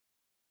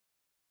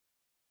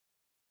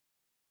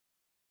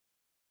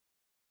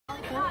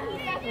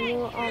Are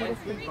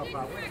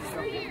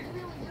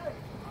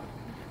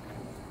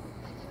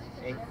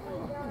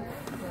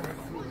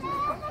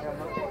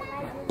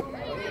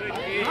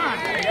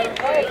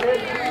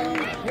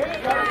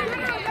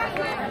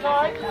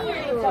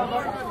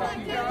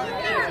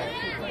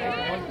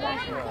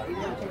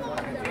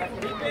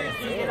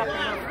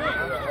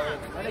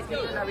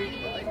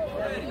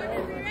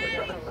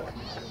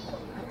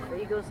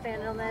you going to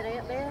stand on that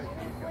ant bed?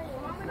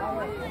 I'm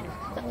going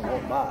to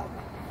walk by.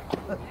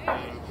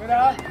 Good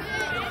out. I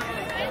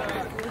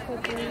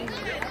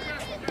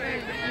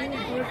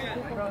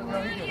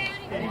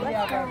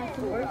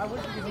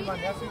wish you could see my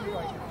nephew. He's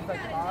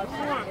like 5.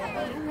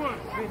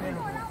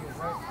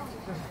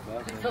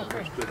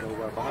 Stood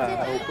over behind the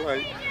whole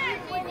plate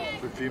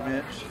for a few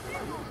minutes.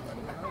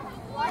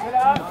 Get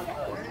out.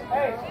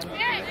 Hey,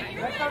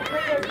 next time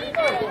take that first.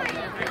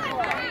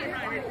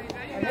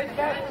 And hit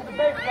that to the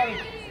base, buddy.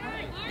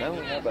 That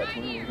only had about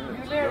 20 minutes. You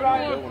there,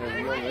 Ryan?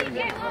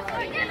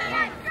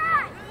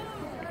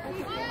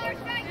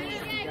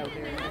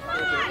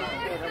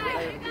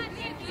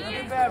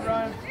 Not too bad,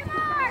 Ryan.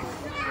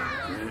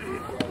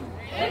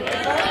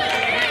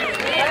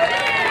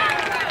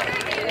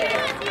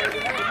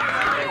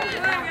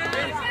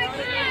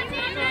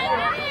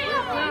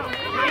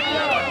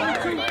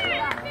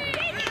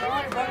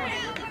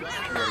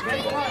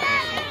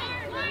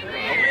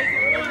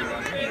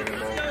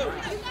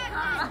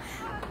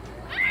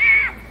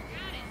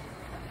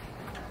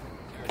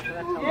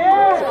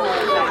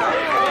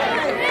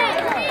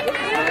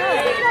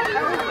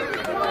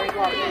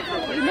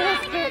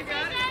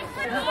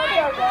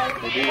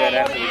 They do that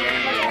after the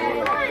game, they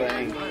do a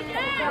thing.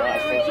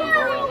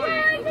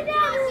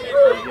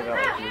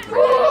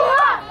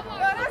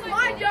 That's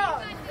my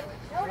job.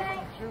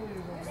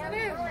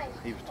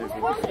 He was too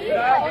good.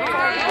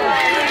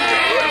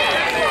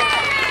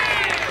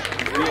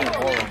 He's really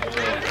important.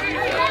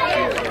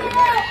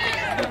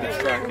 He could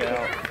strike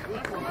out,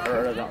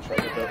 or not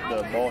strike out, the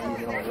ball he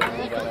was on the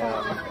ground got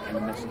out,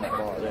 and missing that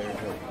ball there. So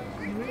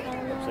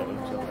upset with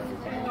himself.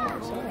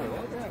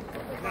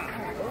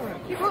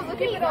 Keep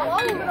it on.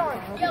 Keep it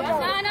on. Come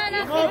on,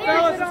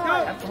 fellas,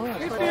 let's go.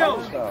 Good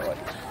field.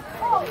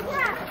 Oh,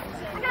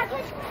 yeah. I got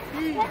this.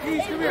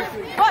 Keys, come here.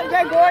 What,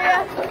 Gregoria?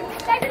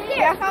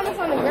 Yeah, I found this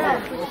on the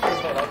ground.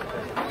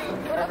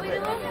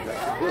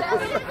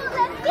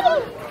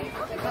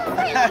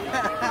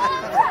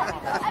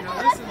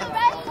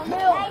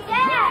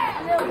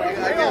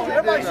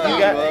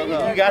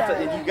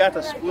 You got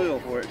the squeal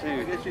for it too.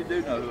 I guess you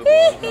do know who it was.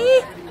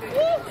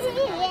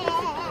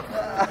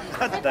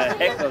 What the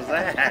heck was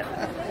that?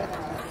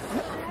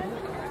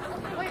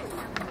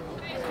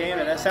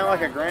 Camden, that sounded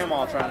like a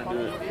grandma trying to do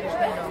it.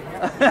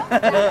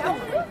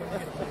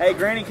 Hey,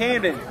 Granny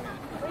Camden.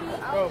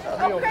 Oh,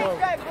 you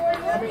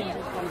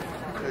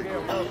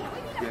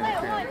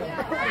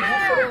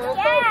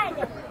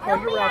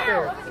were out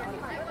there.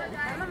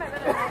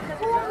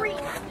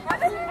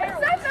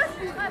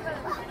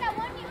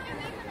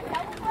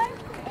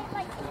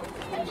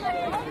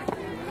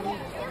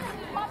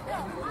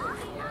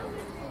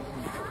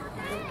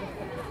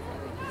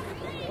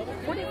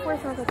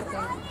 Sounds like a thing.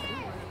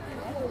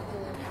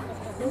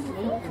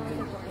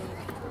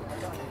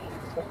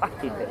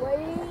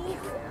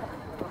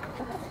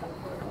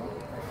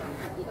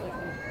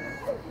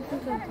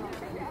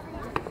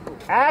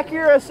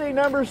 Accuracy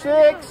number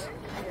 6.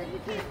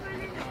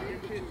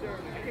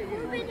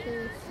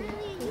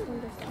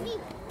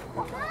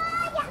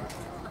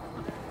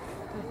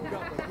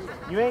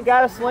 You ain't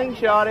got to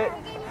slingshot it.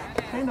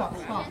 Stand up,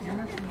 stop. You're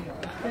messing me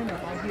up. Stand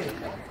up, I get it.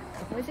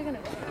 Where's he going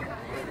to go?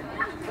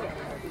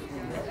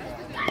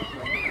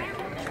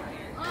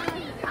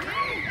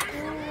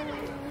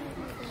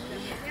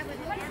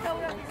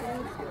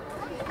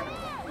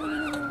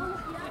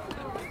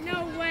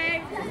 No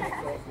way.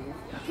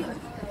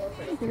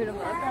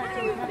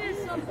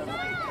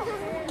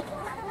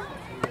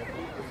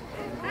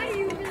 How do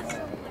you miss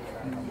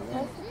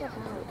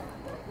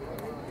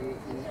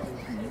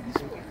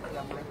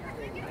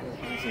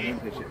Him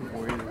pitch it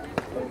before either.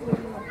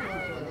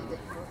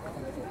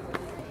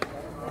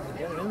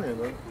 Get it in there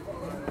though.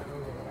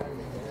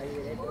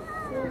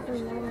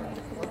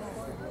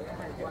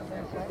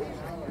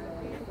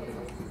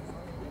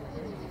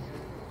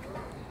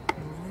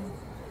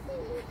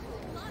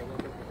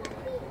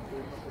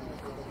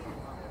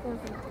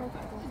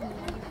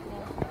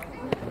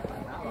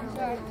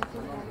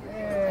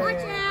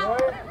 Watch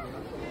out!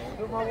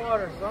 Do my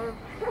water, son.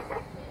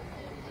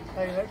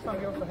 Hey, next time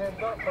give us a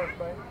heads up first,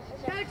 babe.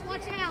 Coach,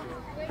 watch out!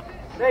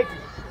 Thank you.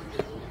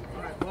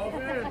 All right, ball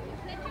in.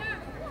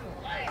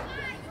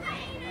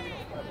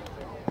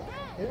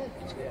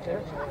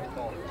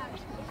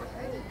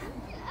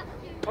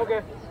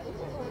 Okay.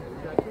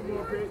 Got 2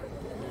 more picks.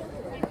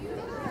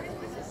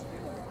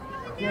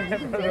 Yeah, get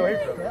further away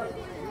from it.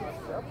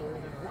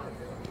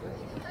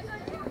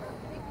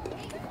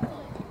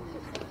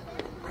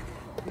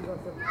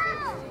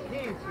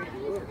 Keys,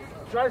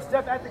 try to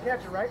step at the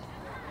catcher, right?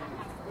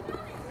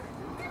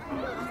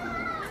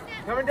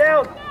 Coming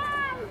down.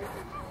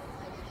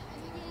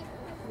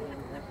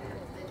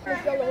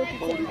 Yeah,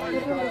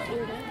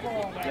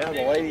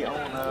 the lady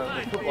on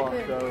the football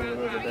show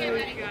the other day.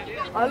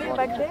 I look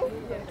back there.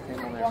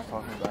 Came on there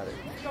talking about it.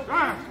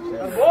 Yeah,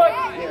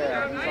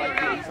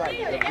 it's like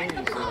the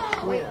genius of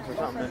squints or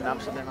something. And I'm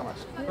sitting there and I'm like,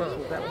 squints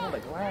with that one of the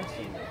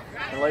glasses.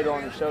 And later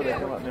on in the show they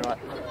come up and they're like,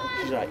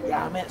 she's like,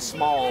 yeah, I meant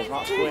smalls,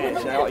 not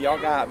squints. Y'all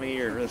got me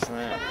or this and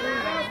that.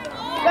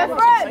 Best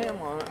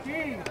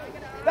friend!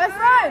 Best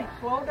friend!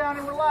 Slow down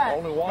and relax.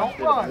 Only watched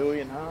it a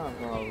billion times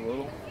when I was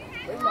little.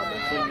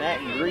 Between that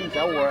and Grease, I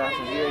wore out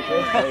some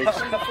VHS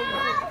tapes.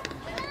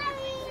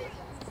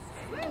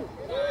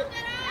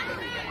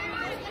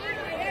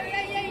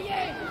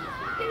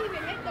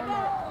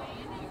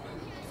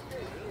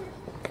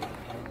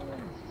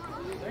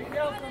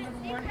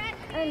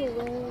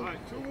 Anyway. All right,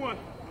 2-1.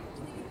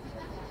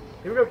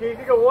 Here we go, Keith.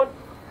 Here go, one.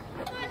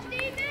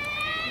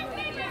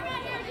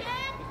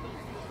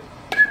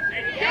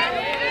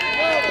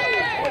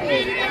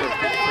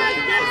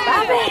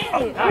 Stop it!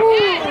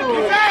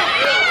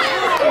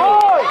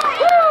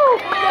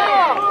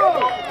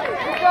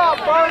 Good job,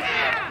 Bart.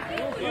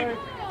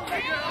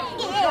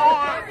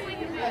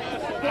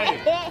 Hey,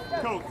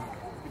 Coach, if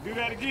you do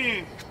that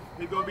again,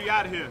 he's going to be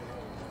out of here.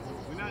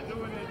 We're not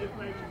doing that, just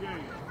playing the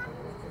game.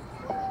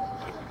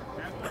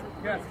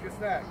 Yes, good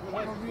snack.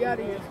 We're going to be out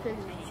of here.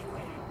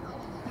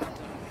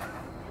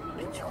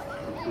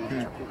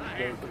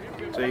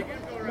 See,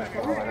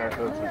 all our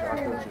coaches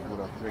would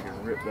have freaking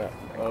ripped that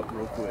up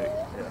real quick.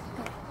 Yeah.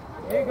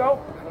 Here you go.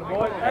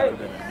 Boy, hey. Other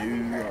than a new,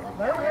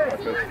 our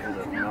coaches would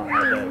have not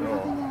had that at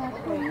all.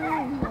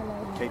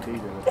 KT did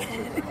it.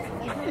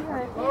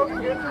 Oh,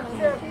 get your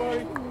step,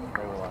 buddy.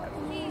 They were like,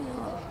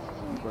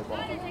 play ball.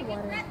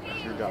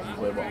 That's your job to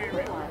play ball.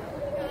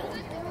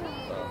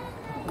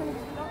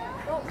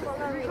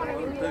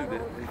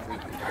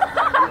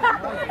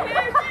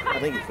 I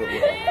think it's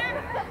football.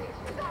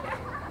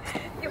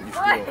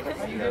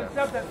 You didn't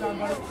step that time,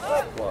 buddy.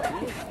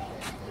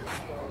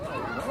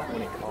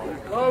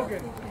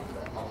 Logan.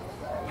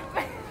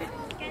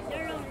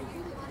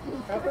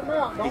 Help him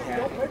out. Don't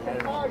make him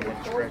fall.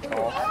 Stretch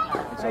off.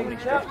 And so when he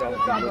stretched off,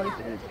 he looked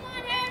at his.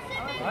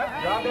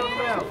 Drop down the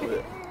mound.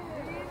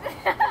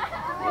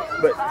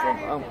 But from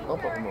I'm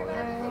up on more than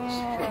that.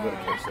 Should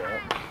have catch that.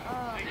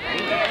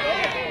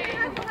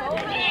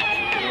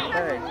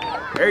 Hey,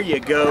 there you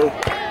go.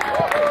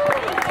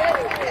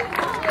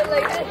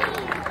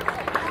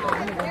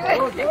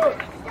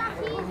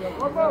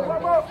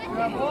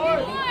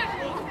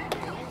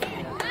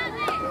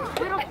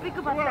 We don't speak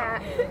about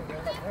that.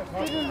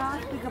 We do not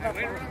speak about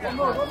that. One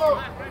more.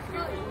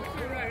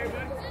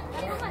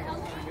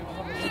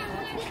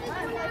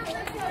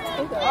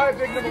 All right,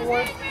 big number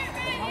one.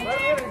 Let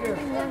him in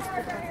here.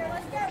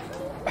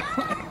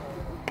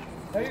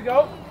 There you go.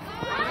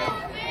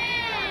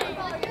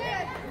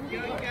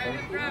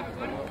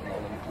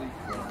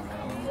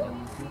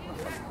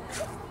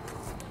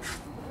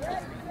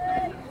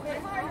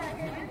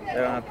 They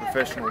don't have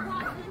professional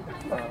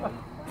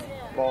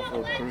ball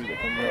field crew that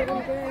comes out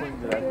and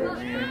cleans it after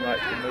every inning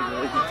like the Major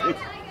League do.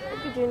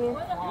 Thank you, Junior.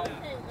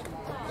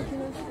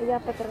 Ya,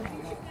 patrón.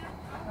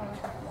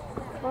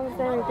 Vamos a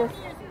ver this.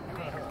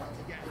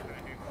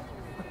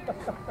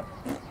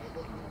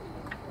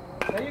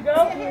 There you go.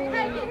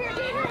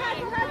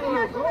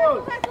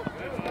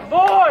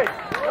 Boy!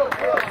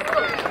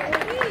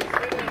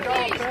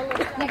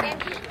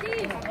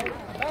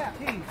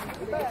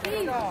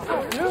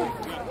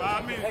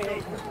 5 minutes,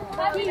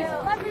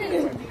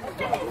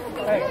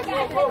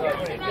 Coach.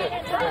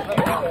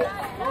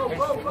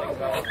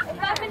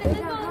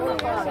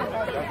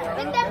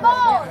 In the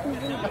ball!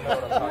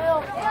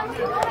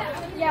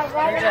 Yeah,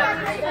 right.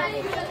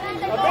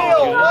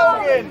 Emil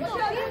Logan!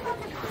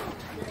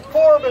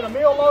 Corbin,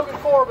 Emil Logan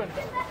Corbin. Get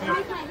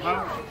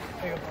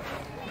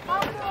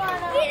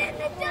in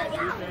the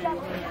dugout!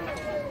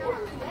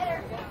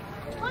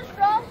 Let's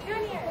go,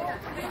 Junior.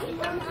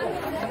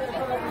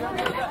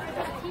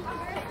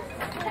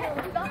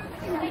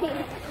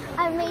 I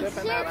made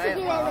sure to get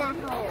in that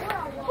hole.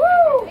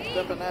 Woo!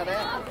 Stepping that out.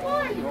 I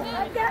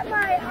got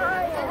my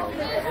eye on.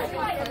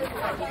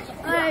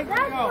 Alright,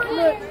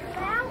 look.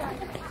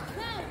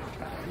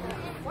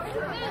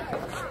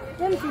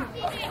 Dempsey,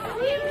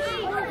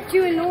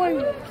 you annoy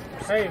me.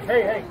 Hey.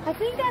 I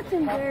think that's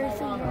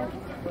embarrassing.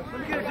 Let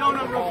me get a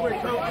donut real quick,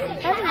 Coach.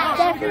 That is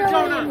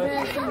definitely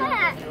embarrassing.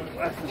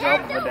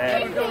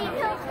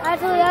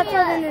 Actually, that's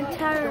not an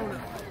entire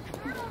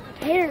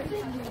hair.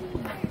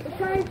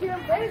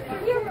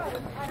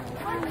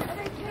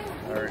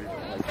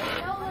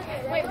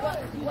 Wait,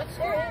 what's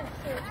her in?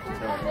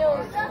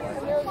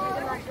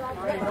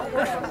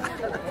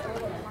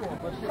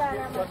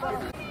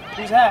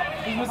 Whose hat?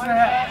 Who's missing her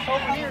hat? Oh,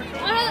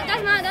 no,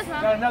 that's mine, that's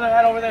mine. Got another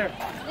hat over there.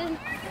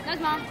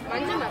 That's mine.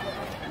 Mine's in mine.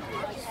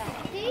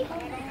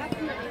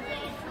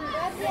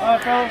 All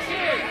right, fellas.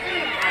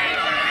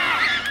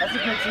 That's a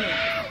good team,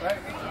 right?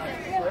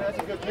 That's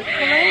a good team. The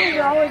Rangers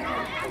are always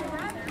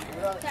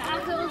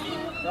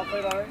Y'all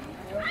played all right?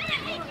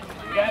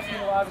 You guys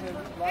been alive in the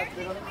last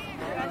bit of it?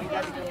 I think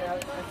that's been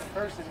out. That's the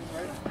first inning,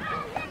 right?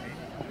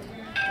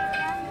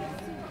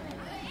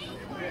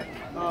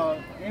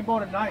 Game ball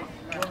tonight.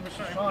 Going to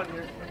Mr. Sean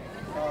here.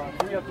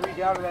 3-3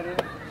 down to that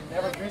inning.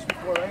 Never missed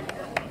before, right?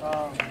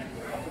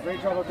 It's a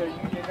great job out there,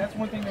 Union. That's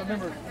one thing to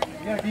remember.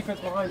 You got a defense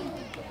behind you.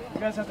 You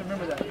guys have to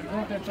remember that. You go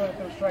out there and try to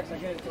throw strikes. I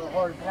get it. Throw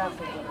hard and pass.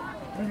 But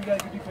remember, you got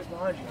a good defense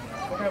behind you.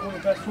 We got one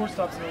of the best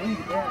shortstops in the league,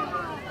 apparently.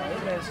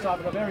 This man's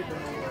stopping up everything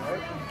over there,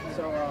 right?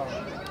 So,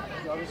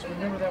 just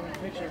remember that when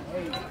you're pitching.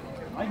 Hey,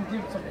 I can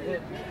give it something to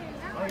hit.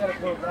 I got to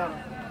throw it down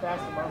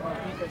fast, and my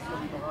defense is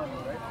going to be behind me,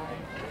 right?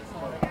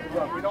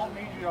 So, we don't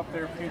need you up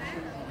there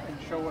pitching and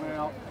showing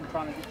out and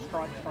trying to get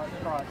strikes.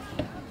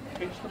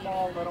 Pitch the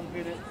ball, let them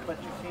hit it, let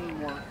your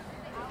team work.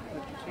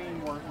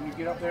 When you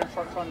get up there and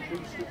start trying to do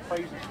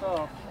plays and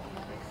stuff,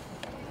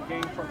 the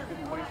game starts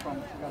getting away from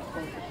us. You got to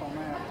focus on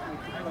that.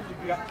 But if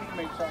you got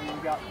teammates out there,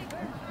 you got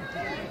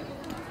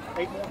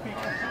 8 more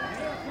people.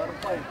 Let them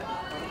play.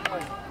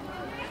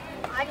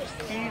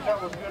 Keys, that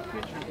was good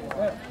pitching.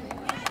 Yeah.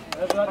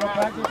 That's not no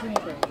practice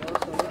anything.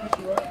 So we'll get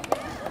you up.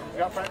 We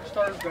got practice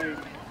Thursday.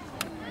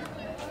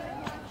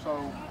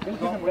 So We'll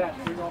give him back.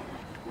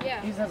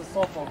 Yeah. He has a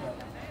softball bat.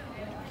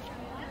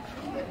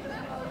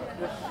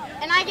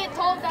 And I get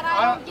told that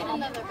I don't get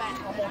another bat.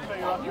 I'm going to tell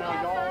you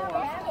right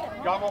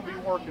now, y'all going to be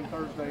working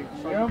Thursday,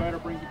 so you better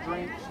bring your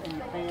drinks and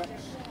your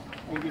pants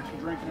and get your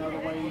drinking out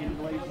of the way and your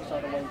glazes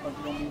out of the way because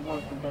you're going to be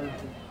working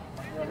Thursday.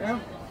 Yeah.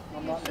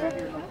 I'm not going to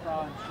hear no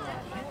crying.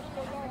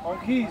 On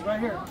Keys, right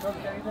here.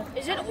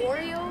 Is it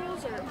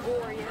Orioles or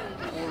Oreos?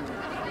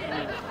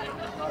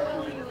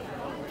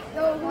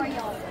 Go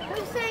Orioles.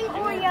 Who's saying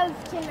Oreos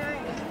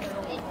tonight?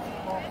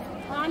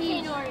 I'm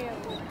saying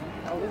Oreos.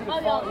 Oh,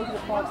 look at the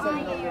fog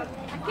setting over there.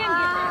 I can't get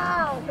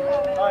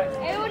that. All right.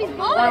 Everybody's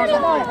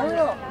Hurry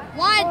up.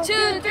 1,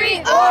 2,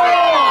 3,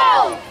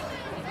 Orioles!